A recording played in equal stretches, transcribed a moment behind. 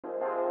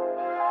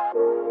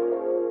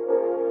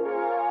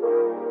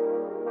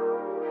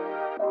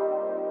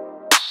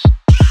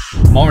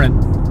Morning.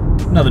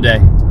 Another day,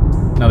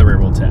 another rear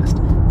wheel test.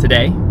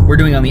 Today, we're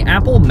doing on the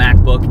Apple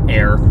MacBook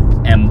Air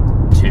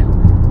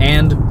M2.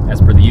 And,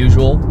 as per the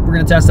usual, we're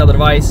gonna test out the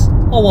device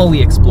all while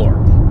we explore.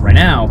 Right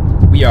now,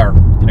 we are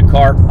in a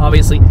car,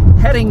 obviously,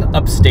 heading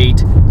upstate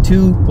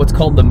to what's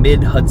called the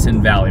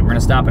Mid-Hudson Valley. We're gonna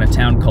stop in a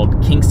town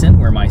called Kingston,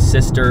 where my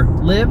sister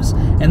lives,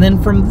 and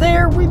then from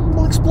there, we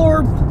will explore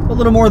a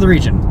little more of the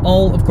region.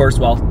 All, of course,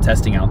 while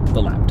testing out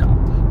the laptop.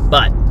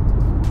 But,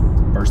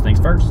 first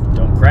things first,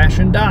 don't crash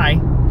and die.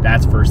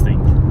 That's first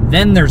thing.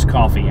 Then there's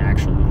coffee,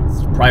 actually.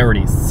 It's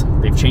priorities.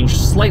 They've changed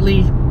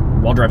slightly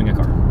while driving a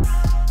car.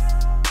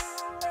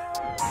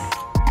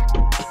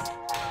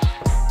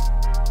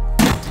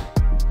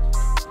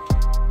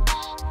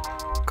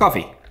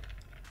 Coffee.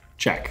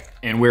 Check.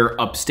 And we're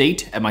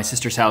upstate at my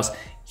sister's house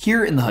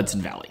here in the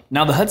Hudson Valley.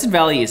 Now the Hudson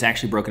Valley is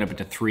actually broken up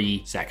into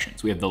 3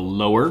 sections. We have the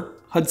lower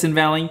Hudson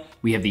Valley,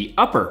 we have the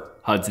upper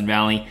Hudson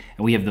Valley,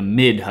 and we have the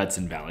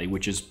mid-Hudson Valley,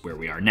 which is where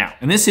we are now.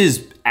 And this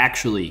is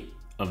actually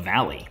a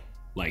valley,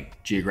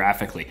 like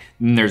geographically.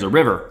 And there's a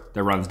river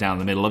that runs down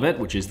the middle of it,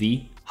 which is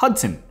the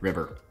Hudson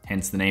River,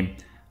 hence the name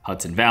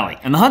Hudson Valley.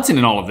 And the Hudson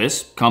in all of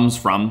this comes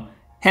from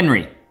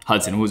Henry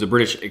Hudson, who was a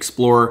British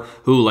explorer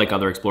who, like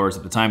other explorers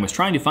at the time, was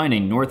trying to find a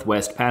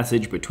northwest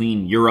passage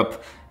between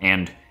Europe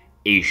and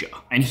Asia.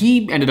 And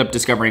he ended up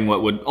discovering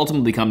what would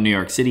ultimately become New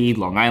York City,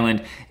 Long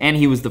Island, and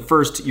he was the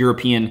first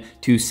European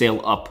to sail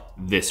up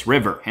this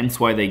river, hence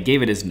why they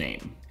gave it his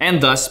name.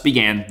 And thus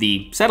began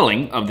the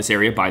settling of this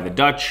area by the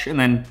Dutch and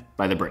then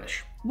by the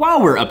British.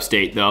 While we're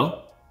upstate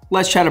though,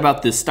 let's chat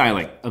about the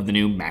styling of the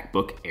new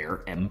MacBook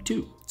Air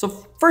M2. So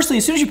firstly,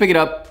 as soon as you pick it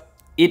up,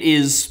 it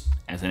is,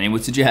 as the name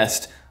would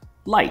suggest,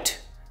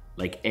 light,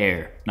 like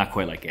air, not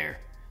quite like air.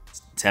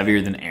 It's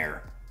heavier than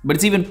air. But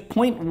it's even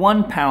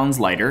 0.1 pounds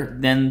lighter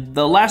than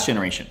the last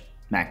generation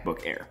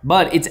MacBook Air.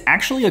 But it's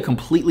actually a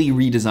completely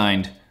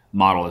redesigned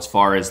model as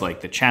far as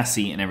like the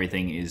chassis and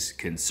everything is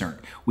concerned.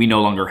 We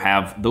no longer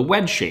have the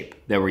wedge shape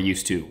that we're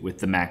used to with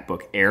the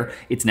MacBook Air.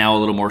 It's now a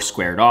little more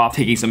squared off,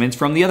 taking some hints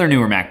from the other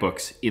newer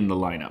MacBooks in the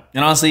lineup.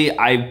 And honestly,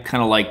 I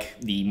kind of like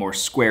the more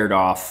squared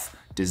off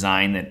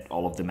design that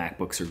all of the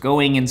MacBooks are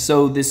going, and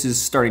so this is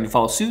starting to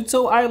follow suit,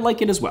 so I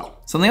like it as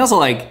well. Something else I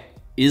like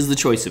is the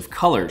choice of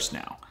colors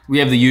now. We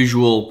have the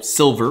usual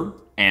silver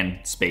and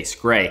space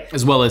gray,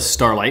 as well as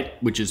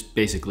starlight, which is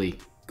basically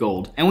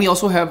gold. And we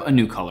also have a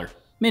new color,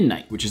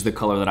 midnight, which is the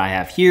color that I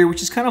have here,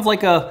 which is kind of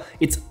like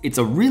it's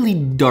a really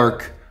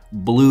dark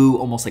blue,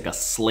 almost like a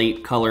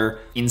slate color.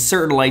 In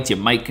certain lights, you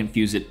might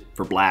confuse it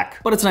for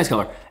black, but it's a nice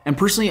color. And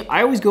personally,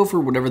 I always go for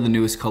whatever the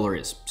newest color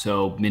is.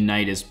 So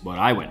midnight is what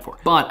I went for.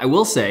 But I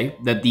will say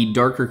that the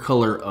darker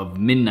color of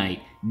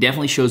midnight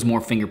definitely shows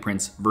more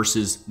fingerprints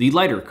versus the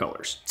lighter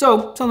colors.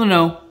 So something to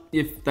know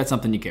if that's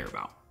something you care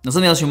about. Now,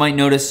 something else you might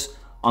notice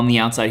on the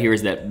outside here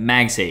is that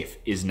MagSafe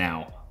is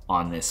now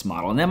on this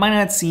model. And that might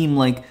not seem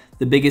like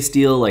the biggest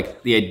deal.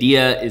 Like, the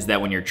idea is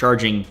that when you're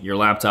charging your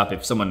laptop,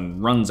 if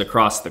someone runs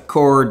across the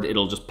cord,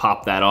 it'll just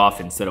pop that off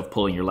instead of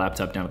pulling your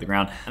laptop down to the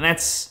ground. And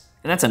that's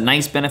a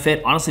nice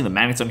benefit. Honestly, the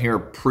magnets on here are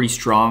pretty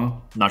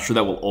strong. I'm not sure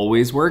that will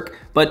always work,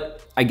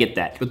 but I get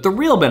that. But the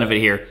real benefit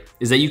here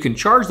is that you can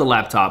charge the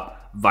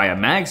laptop via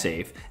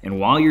MagSafe, and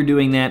while you're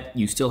doing that,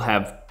 you still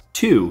have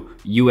 2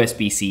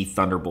 USB-C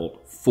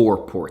Thunderbolt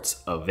 4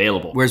 ports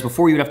available. Whereas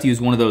before you would have to use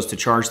one of those to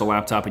charge the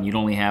laptop and you'd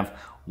only have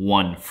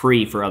one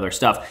free for other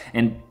stuff.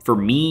 And for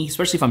me,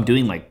 especially if I'm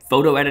doing like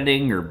photo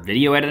editing or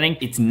video editing,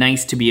 it's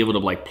nice to be able to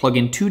like plug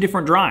in 2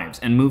 different drives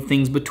and move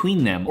things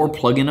between them, or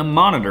plug in a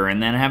monitor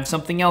and then have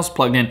something else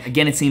plugged in.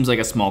 Again, it seems like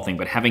a small thing,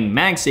 but having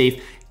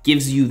MagSafe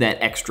gives you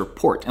that extra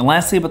port. And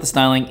lastly about the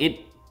styling, it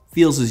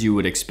feels as you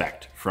would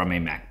expect from a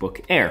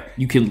MacBook Air.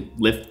 You can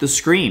lift the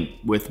screen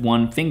with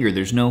one finger.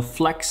 There's no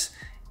flex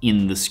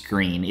in the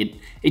screen.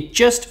 It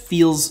just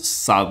feels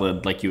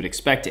solid, like you would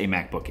expect a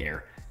MacBook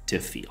Air to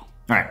feel.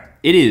 All right,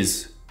 it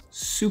is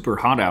super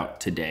hot out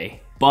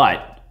today,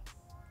 but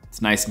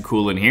it's nice and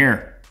cool in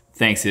here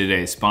thanks to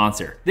today's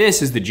sponsor.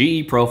 This is the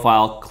GE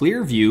Profile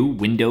Clearview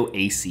Window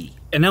AC.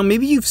 And now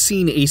maybe you've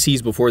seen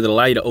ACs before that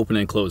allow you to open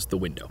and close the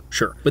window,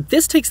 sure. But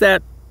this takes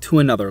that to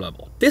another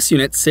level. This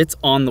unit sits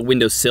on the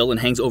windowsill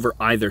and hangs over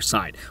either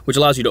side, which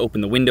allows you to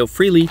open the window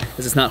freely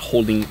as it's not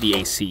holding the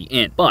AC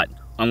in. But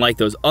unlike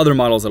those other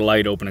models that allow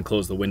you to open and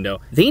close the window,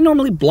 they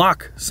normally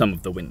block some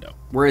of the window.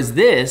 Whereas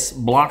this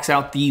blocks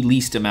out the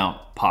least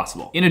amount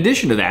possible. In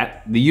addition to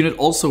that, the unit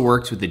also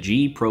works with the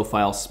GE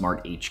Profile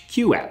Smart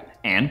HQ app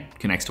and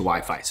connects to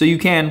Wi-Fi. So you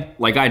can,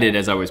 like I did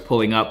as I was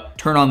pulling up,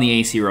 turn on the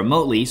AC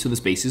remotely so the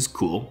space is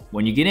cool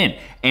when you get in,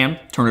 and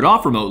turn it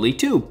off remotely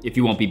too if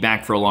you won't be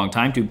back for a long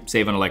time to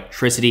save on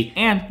electricity,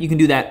 and you can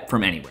do that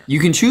from anywhere. You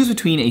can choose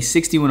between a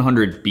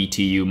 6100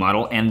 BTU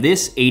model and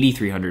this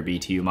 8300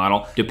 BTU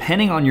model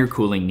depending on your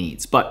cooling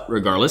needs, but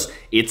regardless,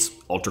 it's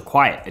ultra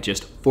quiet at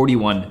just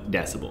 41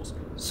 decibels.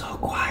 So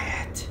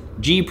quiet.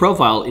 GE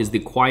Profile is the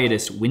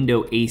quietest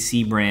window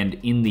AC brand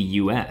in the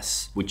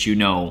US, which you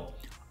know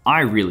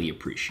I really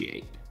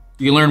appreciate.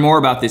 You can learn more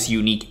about this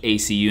unique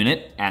AC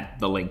unit at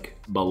the link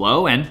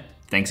below, and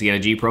thanks again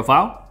to GE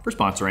Profile for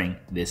sponsoring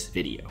this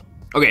video.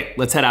 Okay,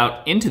 let's head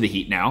out into the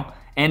heat now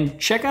and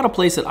check out a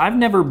place that I've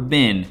never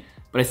been,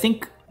 but I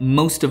think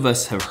most of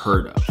us have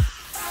heard of.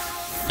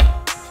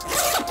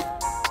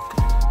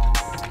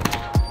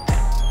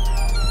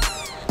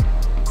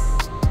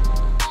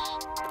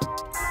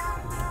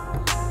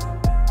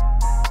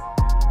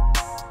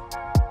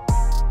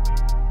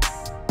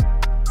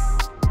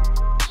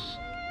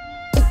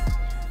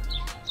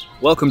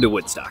 Welcome to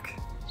Woodstock.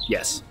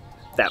 Yes,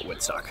 that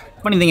Woodstock.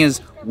 Funny thing is,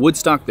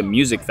 Woodstock, the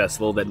music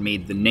festival that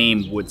made the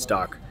name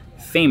Woodstock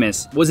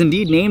famous, was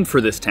indeed named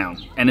for this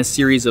town and a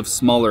series of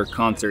smaller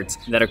concerts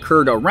that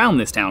occurred around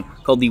this town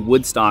called the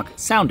Woodstock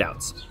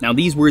Soundouts. Now,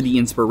 these were the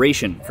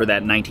inspiration for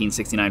that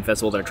 1969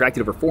 festival that attracted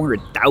over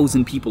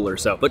 400,000 people or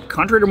so. But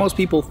contrary to most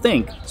people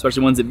think,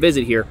 especially ones that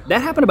visit here,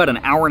 that happened about an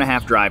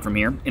hour-and-a-half drive from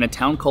here in a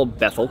town called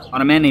Bethel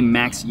on a man named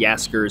Max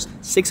Yasker's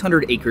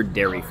 600-acre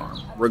dairy farm.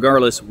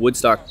 Regardless,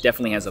 Woodstock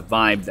definitely has a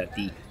vibe that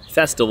the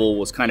festival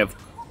was kind of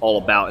all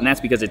about, and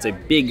that's because it's a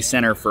big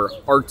center for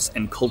arts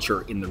and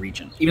culture in the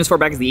region. Even as far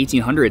back as the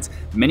 1800s,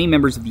 many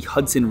members of the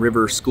Hudson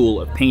River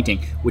School of Painting,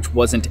 which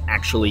wasn't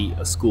actually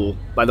a school,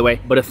 by the way,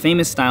 but a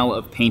famous style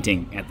of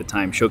painting at the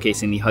time,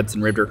 showcasing the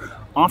Hudson River,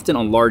 often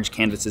on large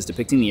canvases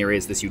depicting the area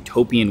as this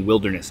utopian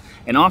wilderness,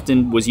 and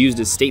often was used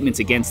as statements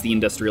against the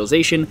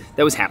industrialization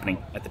that was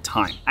happening at the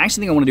time. I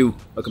actually think I want to do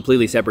a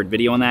completely separate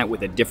video on that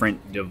with a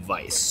different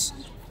device.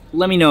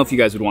 Let me know if you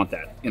guys would want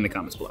that in the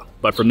comments below.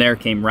 But from there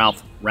came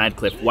Ralph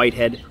Radcliffe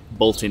Whitehead,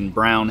 Bolton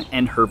Brown,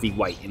 and Hervey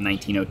White in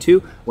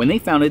 1902 when they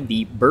founded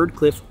the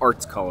Birdcliff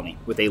Arts Colony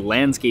with a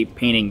landscape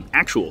painting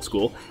actual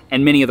school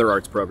and many other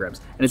arts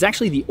programs. And it's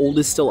actually the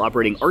oldest still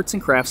operating arts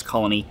and crafts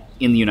colony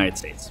in the United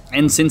States.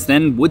 And since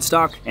then,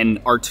 Woodstock and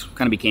art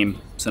kind of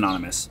became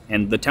synonymous.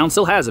 And the town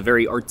still has a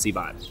very artsy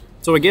vibe.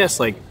 So I guess,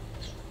 like,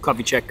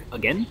 coffee check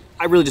again?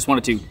 I really just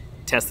wanted to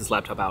test this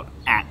laptop out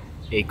at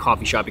a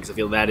coffee shop because I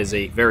feel that is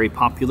a very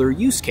popular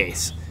use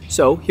case.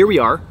 So here we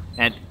are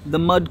at the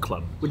Mud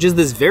Club, which is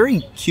this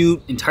very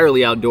cute,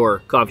 entirely outdoor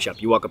coffee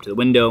shop. You walk up to the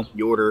window,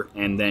 you order,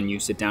 and then you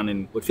sit down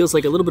in what feels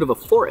like a little bit of a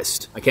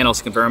forest. I can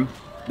also confirm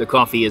the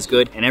coffee is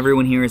good, and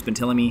everyone here has been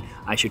telling me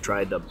I should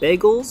try the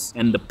bagels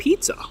and the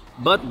pizza.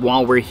 But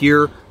while we're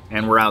here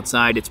and we're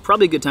outside, it's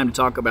probably a good time to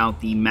talk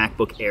about the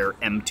MacBook Air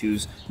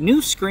M2's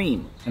new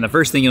screen. And the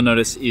first thing you'll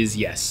notice is,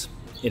 yes,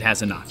 it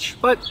has a notch,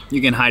 but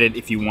you can hide it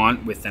if you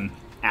want with an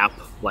app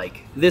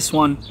like this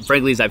one. And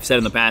frankly, as I've said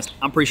in the past,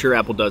 I'm pretty sure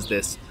Apple does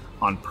this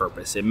on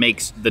purpose. It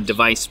makes the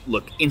device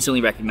look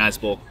instantly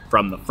recognizable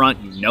from the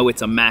front. You know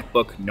it's a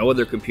MacBook. No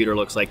other computer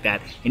looks like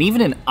that. And even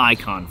in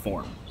icon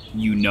form,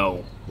 you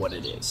know what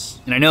it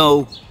is. And I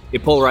know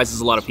it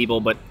polarizes a lot of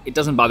people, but it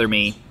doesn't bother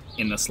me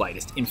in the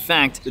slightest. In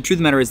fact, the truth of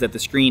the matter is that the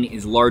screen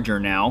is larger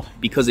now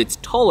because it's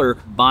taller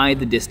by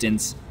the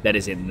distance that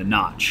is in the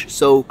notch.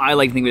 So I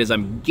like to think of it as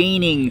I'm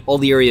gaining all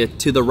the area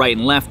to the right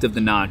and left of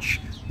the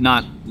notch,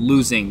 not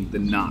losing the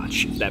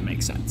notch, if that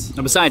makes sense.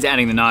 Now, besides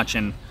adding the notch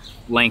and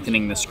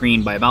lengthening the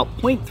screen by about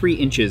 0.3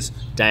 inches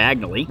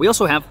diagonally, we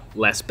also have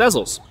less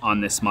bezels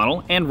on this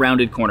model and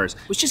rounded corners,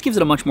 which just gives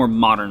it a much more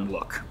modern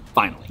look.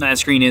 Finally, now, that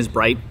screen is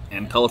bright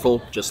and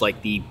colorful, just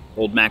like the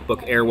old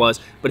MacBook Air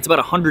was, but it's about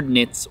 100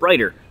 nits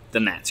brighter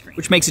than that screen,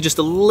 which makes it just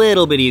a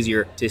little bit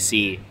easier to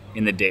see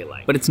in the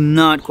daylight. But it's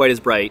not quite as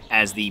bright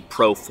as the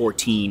Pro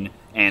 14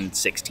 and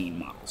 16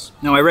 models.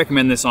 Now, I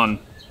recommend this on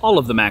all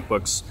of the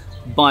MacBooks,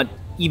 but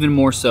even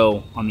more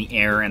so on the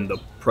Air and the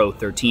Pro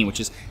 13, which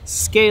is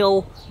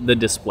scale the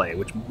display,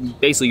 which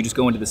basically you just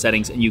go into the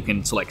settings and you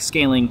can select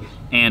scaling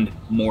and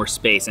more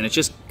space, and it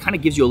just kind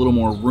of gives you a little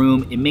more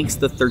room. It makes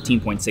the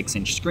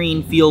 13.6-inch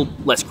screen feel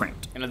less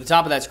cramped. And at the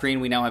top of that screen,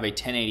 we now have a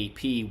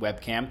 1080p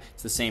webcam.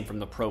 It's the same from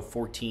the Pro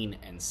 14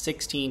 and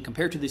 16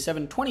 compared to the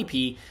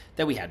 720p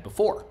that we had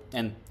before.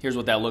 And here's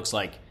what that looks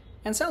like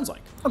and sounds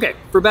like. Okay,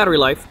 for battery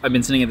life, I've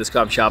been sitting at this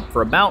coffee shop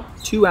for about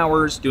 2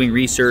 hours doing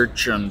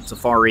research on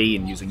Safari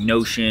and using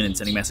Notion and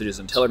sending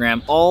messages on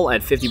Telegram, all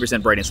at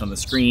 50% brightness on the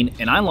screen,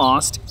 and I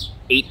lost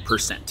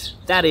 8%.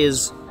 That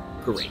is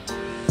great.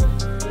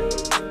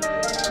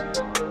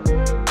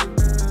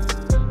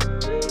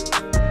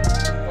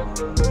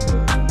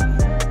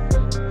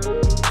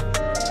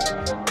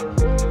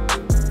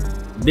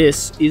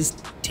 This is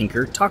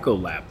Tinker Taco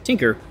Lab.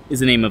 Tinker is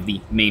the name of the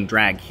main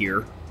drag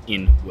here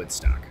in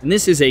Woodstock. And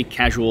this is a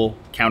casual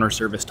counter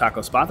service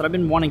taco spot that I've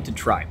been wanting to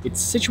try. It's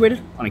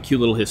situated on a cute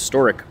little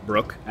historic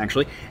brook,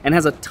 actually, and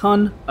has a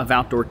ton of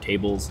outdoor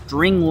tables,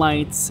 string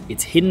lights.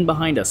 It's hidden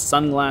behind a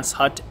sunglass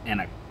hut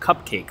and a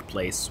cupcake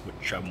place,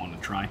 which I want to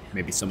try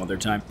maybe some other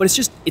time. But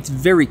it's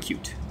very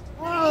cute.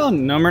 Oh,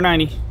 number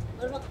 90.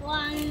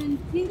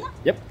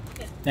 Yep,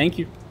 thank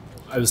you.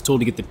 I was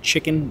told to get the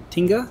chicken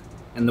tinga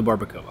and the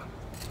barbacoa.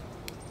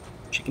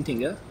 Chicken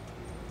tinga.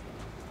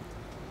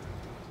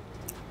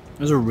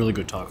 This is a really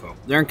good taco.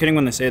 They aren't kidding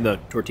when they say the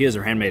tortillas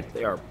are handmade.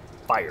 They are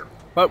fire.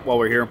 But while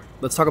we're here,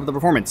 let's talk about the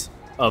performance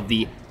of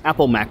the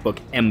Apple MacBook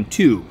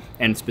M2,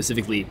 and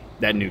specifically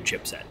that new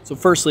chipset. So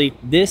firstly,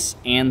 this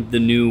and the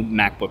new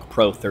MacBook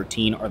Pro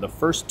 13 are the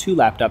first two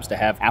laptops to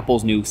have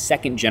Apple's new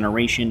second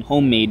generation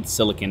homemade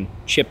silicon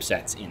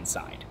chipsets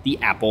inside, the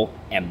Apple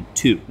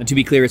M2. Now, to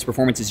be clear, its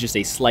performance is just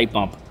a slight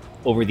bump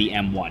over the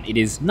M1. It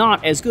is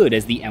not as good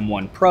as the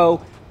M1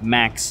 Pro,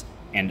 Max,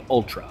 and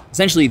Ultra.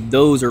 Essentially,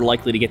 those are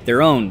likely to get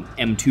their own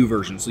M2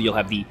 version. So you'll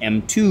have the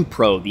M2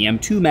 Pro, the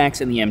M2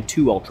 Max, and the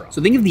M2 Ultra.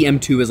 So think of the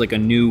M2 as like a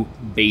new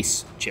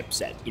base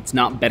chipset. It's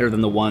not better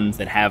than the ones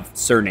that have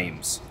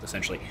surnames,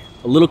 essentially.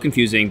 A little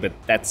confusing, but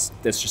that's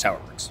just how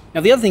it works.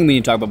 Now, the other thing we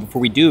need to talk about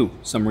before we do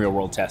some real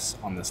world tests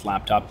on this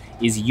laptop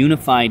is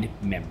unified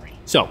memory.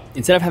 So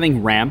instead of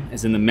having RAM,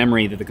 as in the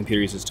memory that the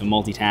computer uses to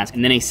multitask,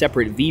 and then a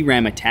separate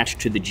VRAM attached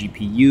to the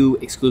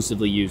GPU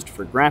exclusively used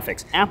for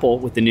graphics, Apple,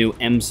 with the new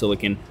M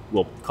Silicon,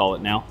 we'll call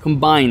it now,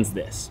 combines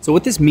this. So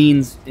what this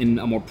means in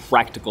a more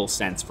practical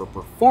sense for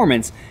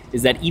performance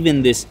is that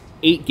even this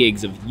 8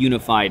 gigs of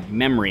unified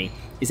memory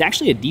is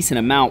actually a decent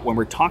amount when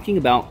we're talking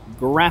about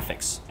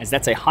graphics, as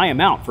that's a high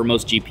amount for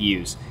most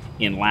GPUs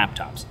in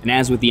laptops. And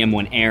as with the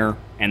M1 Air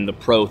and the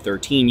Pro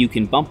 13, you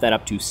can bump that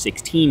up to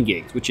 16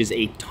 gigs, which is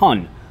a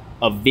ton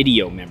of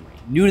video memory.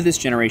 New to this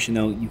generation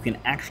though, you can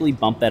actually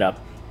bump that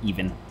up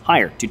even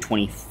higher to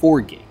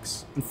 24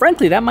 gigs. And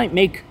frankly, that might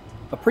make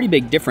a pretty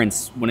big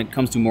difference when it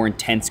comes to more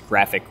intense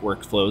graphic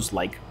workflows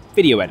like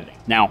video editing.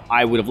 Now,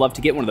 I would have loved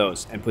to get one of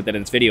those and put that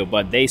in this video,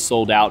 but they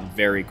sold out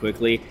very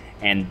quickly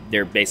and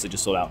they're basically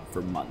just sold out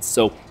for months.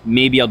 So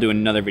maybe I'll do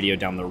another video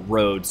down the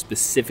road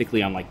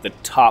specifically on like the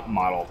top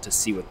model to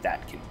see what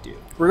that can do.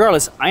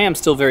 Regardless, I am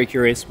still very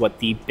curious what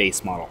the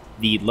base model,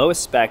 the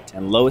lowest spec'd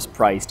and lowest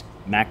priced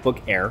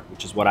MacBook Air,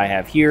 which is what I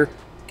have here,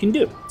 can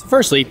do. So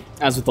firstly,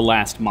 as with the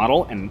last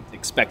model, and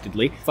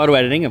expectedly, photo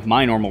editing of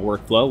my normal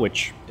workflow,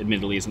 which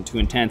admittedly isn't too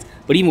intense,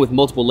 but even with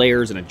multiple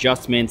layers and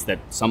adjustments that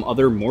some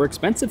other more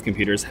expensive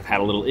computers have had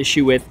a little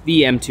issue with,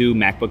 the M2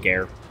 MacBook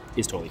Air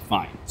is totally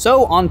fine.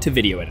 So on to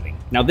video editing.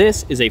 Now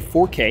this is a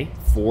 4K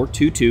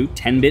 422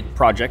 10-bit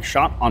project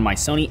shot on my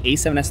Sony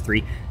a7S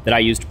III that I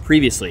used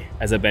previously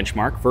as a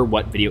benchmark for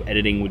what video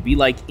editing would be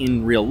like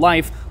in real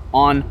life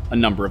on a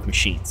number of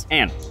machines.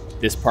 And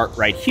this part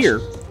right here,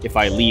 if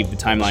I leave the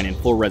timeline in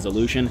full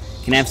resolution,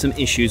 can have some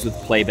issues with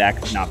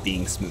playback not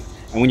being smooth.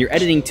 And when you're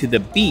editing to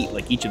the beat,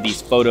 like each of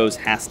these photos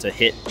has to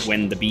hit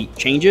when the beat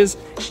changes,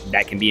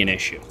 that can be an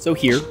issue. So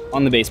here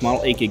on the base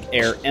model 8GB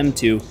Air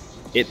M2,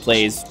 it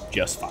plays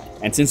just fine.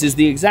 And since it's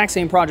the exact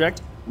same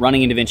project,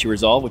 running in DaVinci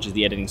Resolve, which is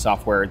the editing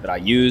software that I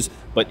use,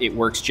 but it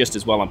works just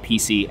as well on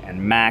PC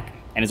and Mac,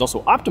 and is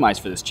also optimized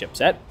for this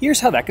chipset,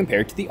 here's how that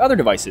compared to the other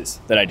devices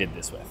that I did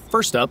this with.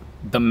 First up,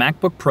 the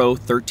MacBook Pro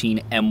 13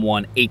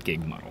 M1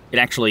 8GB model. It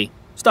actually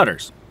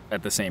stutters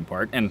at the same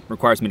part and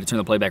requires me to turn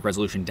the playback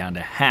resolution down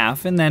to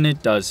half, and then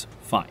it does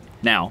fine.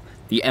 Now,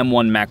 the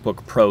M1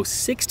 MacBook Pro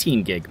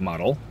 16GB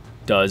model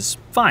does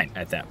fine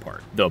at that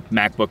part. The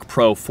MacBook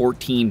Pro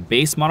 14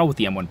 base model with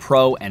the M1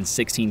 Pro and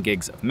 16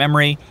 gigs of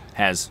memory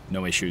has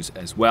no issues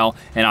as well,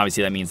 and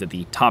obviously that means that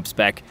the top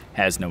spec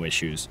has no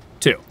issues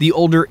too. The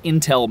older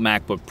Intel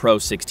MacBook Pro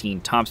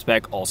 16 top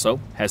spec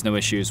also has no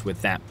issues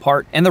with that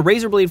part, and the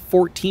Razer Blade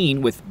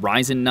 14 with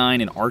Ryzen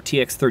 9 and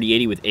RTX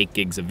 3080 with 8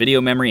 gigs of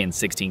video memory and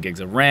 16 gigs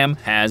of RAM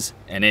has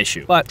an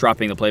issue, but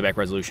dropping the playback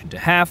resolution to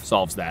half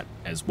solves that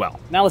as well.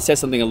 Now let's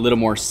test something a little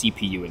more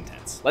CPU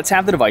intense. Let's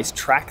have the device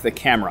track the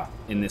camera,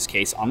 in this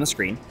case on the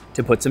screen,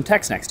 to put some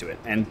text next to it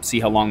and see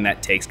how long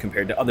that takes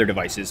compared to other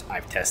devices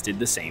I've tested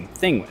the same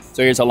thing with.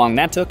 So here's how long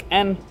that took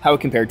and how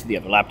it compared to the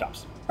other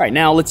laptops. All right,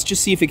 now let's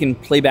just see if it can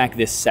play back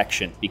this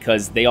section,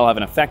 because they all have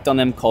an effect on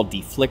them called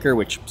deflicker,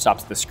 which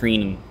stops the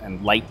screen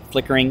and light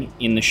flickering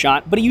in the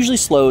shot, but it usually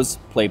slows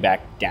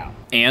playback down.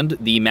 And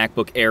the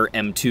MacBook Air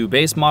M2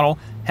 base model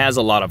has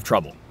a lot of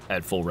trouble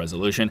at full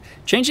resolution.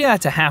 Changing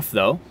that to half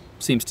though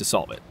seems to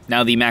solve it.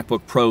 Now the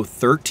MacBook Pro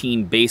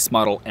 13 base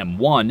model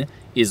M1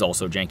 is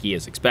also janky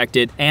as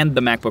expected, and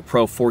the MacBook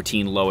Pro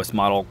 14 lowest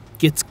model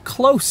gets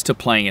close to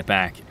playing it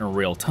back in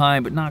real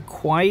time, but not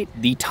quite.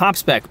 The top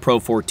spec Pro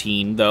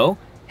 14 though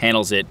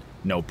handles it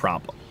no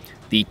problem.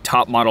 The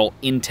top model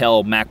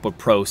Intel MacBook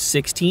Pro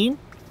 16,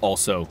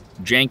 also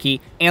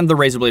janky, and the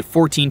Razer Blade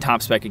 14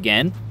 top spec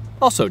again,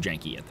 also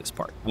janky at this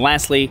part. And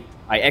lastly,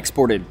 I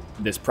exported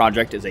this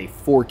project as a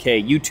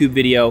 4K YouTube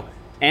video,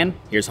 and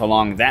here's how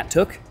long that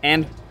took,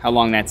 and how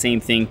long that same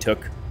thing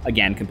took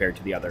again compared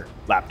to the other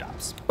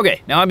laptops.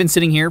 Okay, now I've been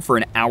sitting here for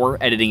an hour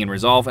editing in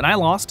Resolve, and I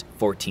lost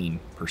 14%.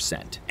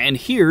 And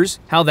here's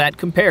how that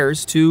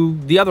compares to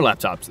the other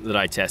laptops that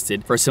I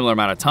tested for a similar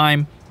amount of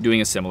time, doing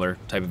a similar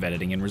type of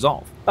editing in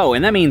Resolve. Oh,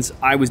 and that means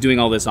I was doing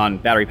all this on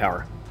battery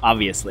power,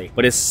 obviously.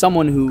 But as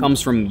someone who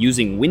comes from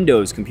using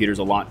Windows computers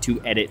a lot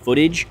to edit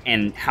footage,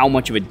 and how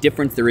much of a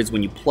difference there is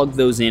when you plug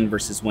those in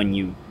versus when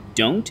you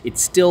don't, it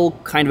still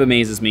kind of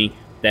amazes me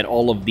that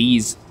all of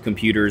these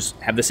computers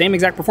have the same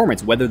exact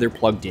performance, whether they're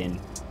plugged in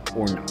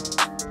or not.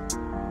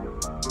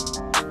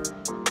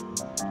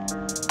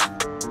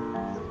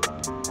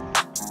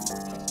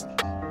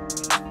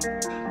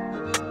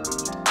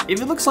 If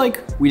it looks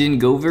like we didn't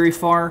go very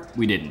far,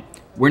 we didn't.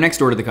 We're next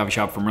door to the coffee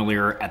shop from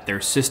earlier at their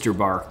sister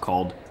bar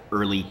called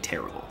Early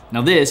Terrible.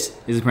 Now this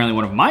is apparently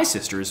one of my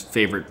sister's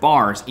favorite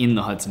bars in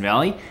the Hudson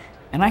Valley,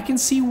 and I can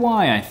see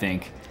why, I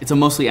think. It's a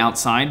mostly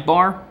outside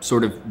bar,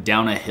 sort of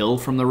down a hill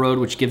from the road,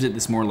 which gives it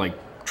this more like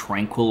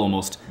tranquil,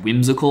 almost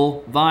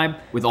whimsical vibe,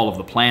 with all of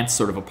the plants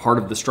sort of a part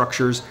of the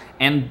structures,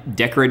 and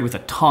decorated with a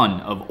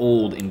ton of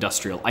old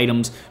industrial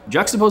items,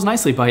 juxtaposed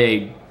nicely by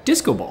a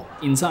disco ball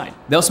inside.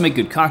 They also make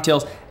good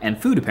cocktails and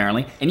food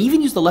apparently, and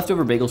even use the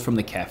leftover bagels from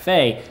the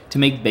cafe to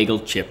make bagel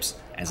chips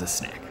as a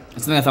snack.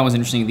 Something I thought was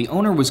interesting, the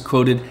owner was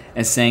quoted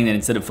as saying that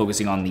instead of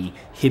focusing on the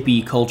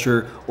hippie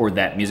culture or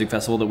that music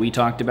festival that we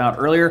talked about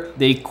earlier,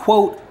 they,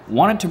 quote,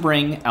 wanted to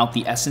bring out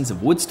the essence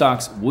of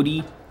Woodstock's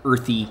woody,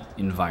 earthy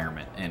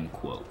environment, end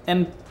quote.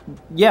 And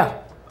yeah,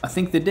 I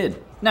think they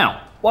did.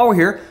 Now, while we're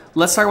here,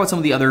 let's talk about some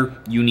of the other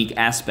unique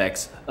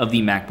aspects of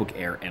the MacBook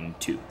Air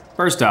M2.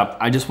 First up,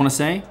 I just want to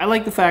say, I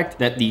like the fact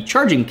that the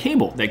charging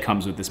cable that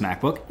comes with this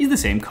MacBook is the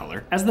same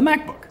color as the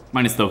MacBook,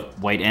 minus the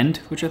white end,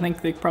 which I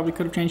think they probably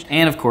could have changed,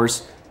 and of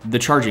course, the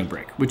charging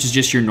brick, which is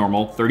just your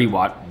normal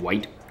 30-watt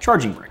white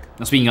charging brick.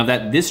 Now speaking of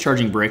that, this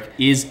charging brick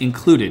is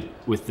included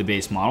with the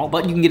base model,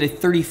 but you can get a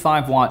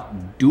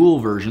 35-watt dual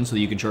version so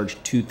that you can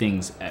charge two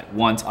things at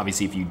once.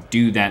 Obviously, if you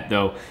do that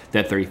though,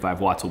 that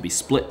 35 watts will be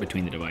split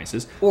between the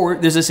devices. Or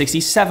there's a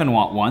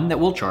 67-watt one that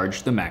will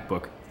charge the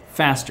MacBook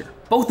faster.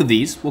 Both of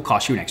these will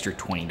cost you an extra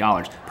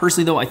 $20.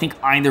 Personally though, I think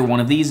either one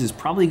of these is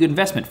probably a good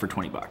investment for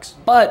 20 bucks.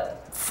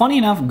 But funny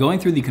enough, going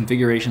through the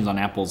configurations on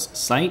Apple's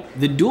site,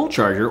 the dual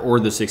charger,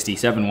 or the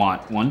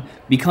 67-watt one,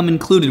 become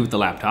included with the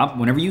laptop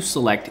whenever you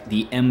select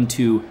the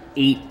M2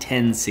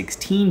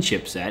 81016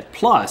 chipset,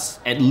 plus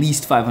at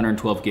least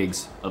 512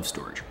 gigs of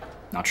storage.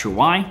 Not sure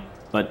why,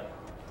 but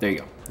there you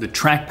go. The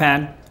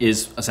trackpad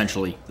is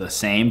essentially the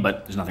same,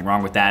 but there's nothing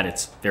wrong with that.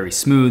 It's very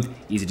smooth,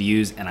 easy to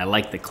use, and I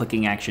like the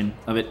clicking action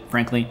of it,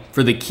 frankly.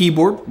 For the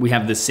keyboard, we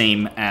have the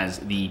same as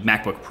the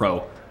MacBook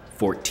Pro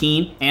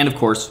 14, and of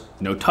course,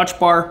 no touch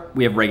bar,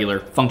 we have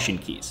regular function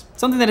keys.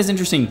 Something that is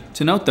interesting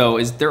to note though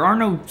is there are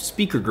no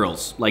speaker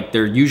grills like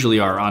there usually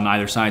are on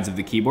either sides of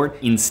the keyboard.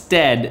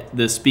 Instead,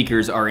 the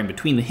speakers are in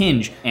between the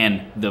hinge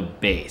and the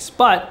base,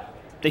 but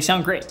they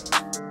sound great.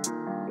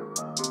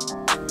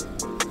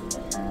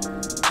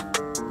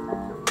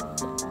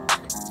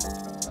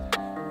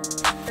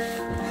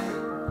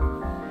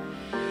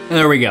 And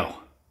there we go,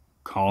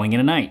 calling it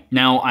a night.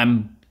 Now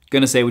I'm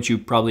gonna say what you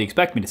probably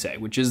expect me to say,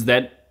 which is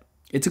that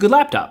it's a good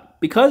laptop,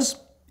 because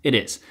it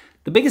is.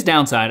 The biggest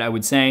downside, I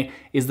would say,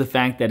 is the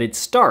fact that it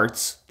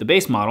starts, the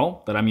base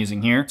model that I'm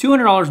using here,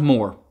 $200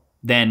 more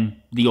than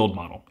the old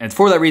model. And it's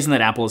for that reason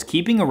that Apple is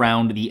keeping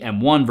around the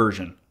M1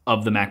 version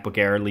of the MacBook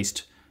Air, at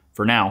least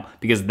for now,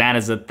 because that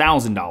is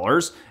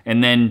 $1,000,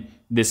 and then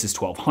this is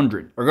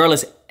 $1,200.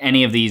 Regardless,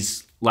 any of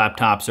these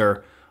laptops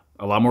are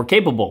a lot more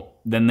capable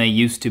than they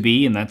used to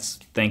be, and that's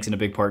thanks in a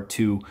big part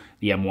to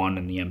the M1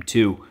 and the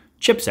M2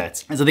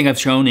 chipsets, as I think I've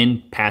shown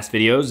in past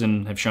videos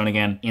and have shown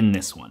again in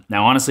this one.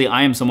 Now, honestly,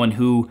 I am someone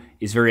who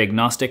is very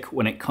agnostic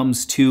when it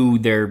comes to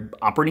their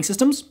operating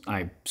systems.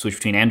 I switch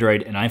between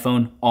Android and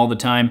iPhone all the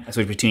time. I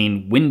switch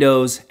between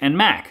Windows and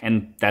Mac,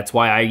 and that's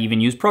why I even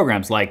use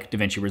programs like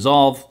DaVinci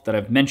Resolve that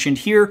I've mentioned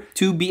here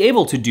to be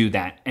able to do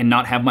that and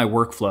not have my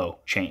workflow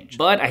change.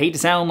 But I hate to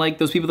sound like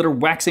those people that are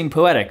waxing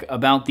poetic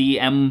about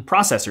the M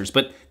processors,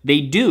 but they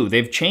do.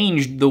 They've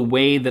changed the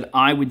way that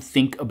I would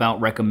think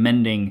about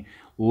recommending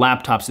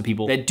laptops to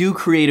people that do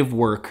creative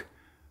work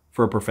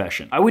for a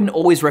profession. I wouldn't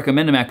always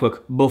recommend a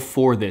MacBook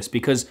before this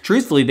because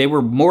truthfully, they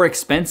were more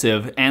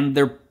expensive and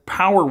their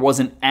power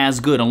wasn't as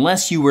good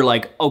unless you were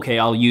like, okay,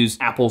 I'll use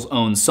Apple's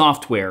own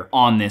software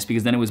on this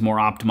because then it was more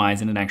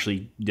optimized and it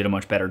actually did a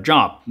much better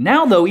job.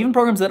 Now though, even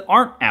programs that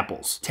aren't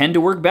Apple's tend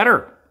to work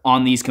better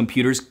on these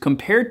computers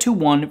compared to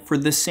one for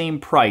the same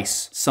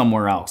price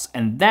somewhere else.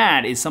 And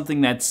that is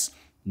something that's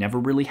never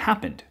really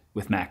happened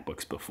with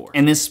MacBooks before.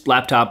 And this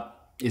laptop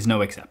is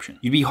no exception.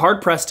 You'd be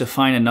hard pressed to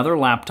find another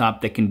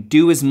laptop that can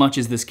do as much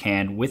as this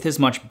can with as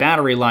much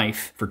battery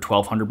life for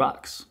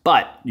 $1,200.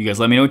 But you guys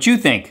let me know what you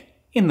think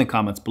in the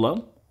comments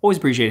below. Always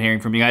appreciate hearing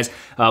from you guys.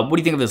 What do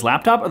you think of this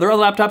laptop? Are there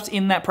other laptops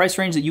in that price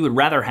range that you would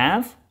rather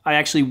have? I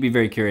actually would be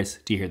very curious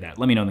to hear that.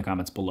 Let me know in the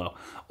comments below.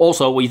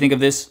 Also, what you think of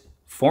this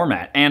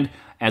format. And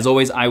as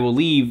always, I will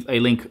leave a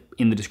link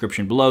in the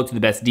description below to the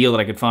best deal that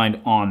I could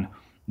find on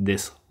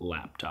this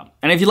laptop.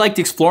 And if you liked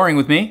exploring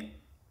with me,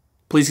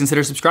 please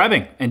consider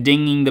subscribing and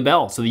dinging the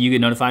bell so that you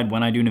get notified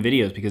when I do new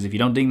videos, because if you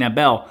don't ding that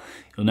bell,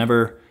 you'll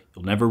never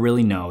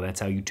really know. That's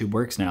how YouTube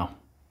works now.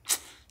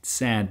 It's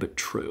sad, but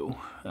true.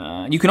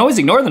 You can always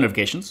ignore the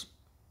notifications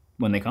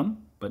when they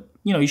come, but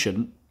you know, you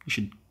shouldn't.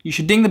 You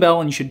should ding the bell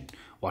and you should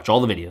watch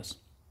all the videos.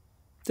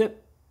 That's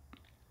it.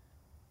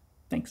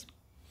 Thanks.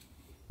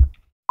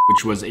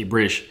 Which was a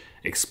British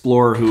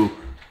explorer who,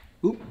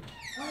 oop.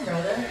 Hi,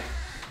 brother.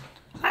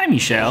 Hi,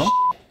 Michelle.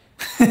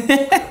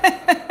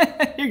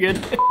 You're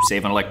good.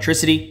 Save on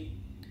electricity.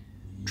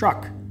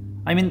 Truck.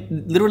 I'm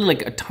in literally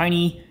like a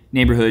tiny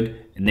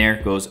neighborhood, and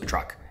there goes a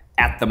truck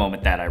at the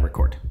moment that I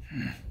record.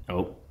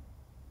 Oh,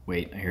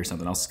 wait, I hear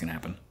something else is gonna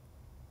happen.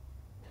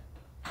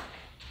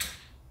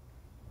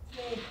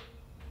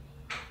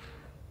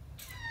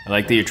 I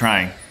like that you're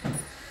trying.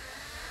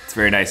 It's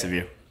very nice of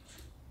you.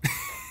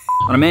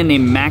 On a man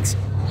named Max,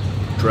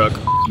 truck,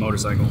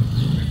 motorcycle,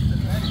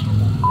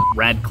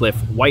 Radcliffe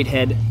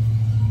Whitehead,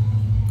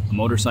 a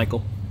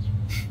motorcycle.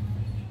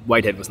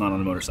 Whitehead was not on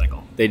a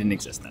motorcycle. They didn't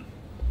exist then.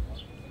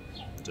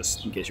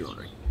 Just in case you're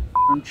wondering.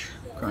 Crunch,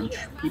 crunch.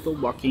 People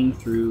walking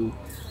through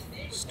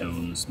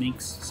stones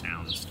makes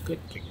sounds. Click,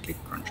 click,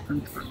 click, crunch,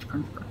 crunch, crunch,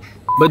 crunch, crunch.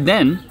 But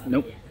then,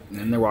 nope. And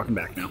then they're walking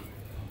back now.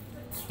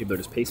 People are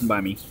just pacing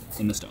by me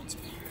in the stones.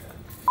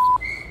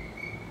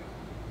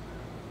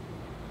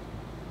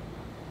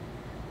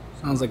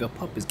 Sounds like a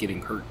pup is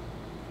getting hurt.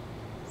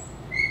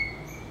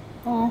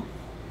 Oh,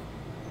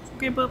 it's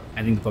okay, pup.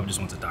 I think the pup just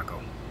wants a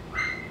taco.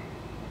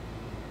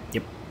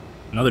 Yep.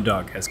 Another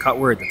dog has caught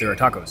word that there are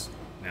tacos.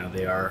 Now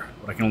they are,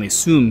 what I can only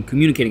assume,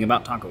 communicating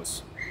about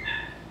tacos.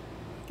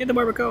 Get the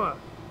barbacoa.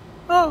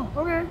 Oh,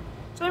 okay.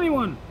 Send me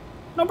one.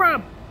 No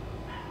problem.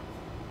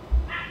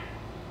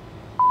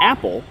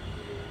 Apple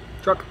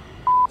truck.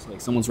 It's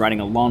like someone's riding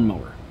a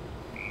lawnmower.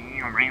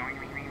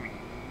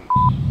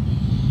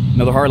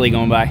 Another Harley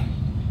going by.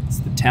 It's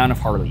the town of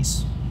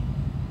Harleys.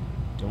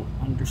 Don't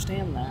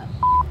understand that.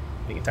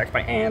 Being attacked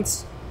by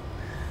ants.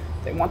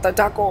 They want the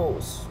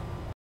tacos.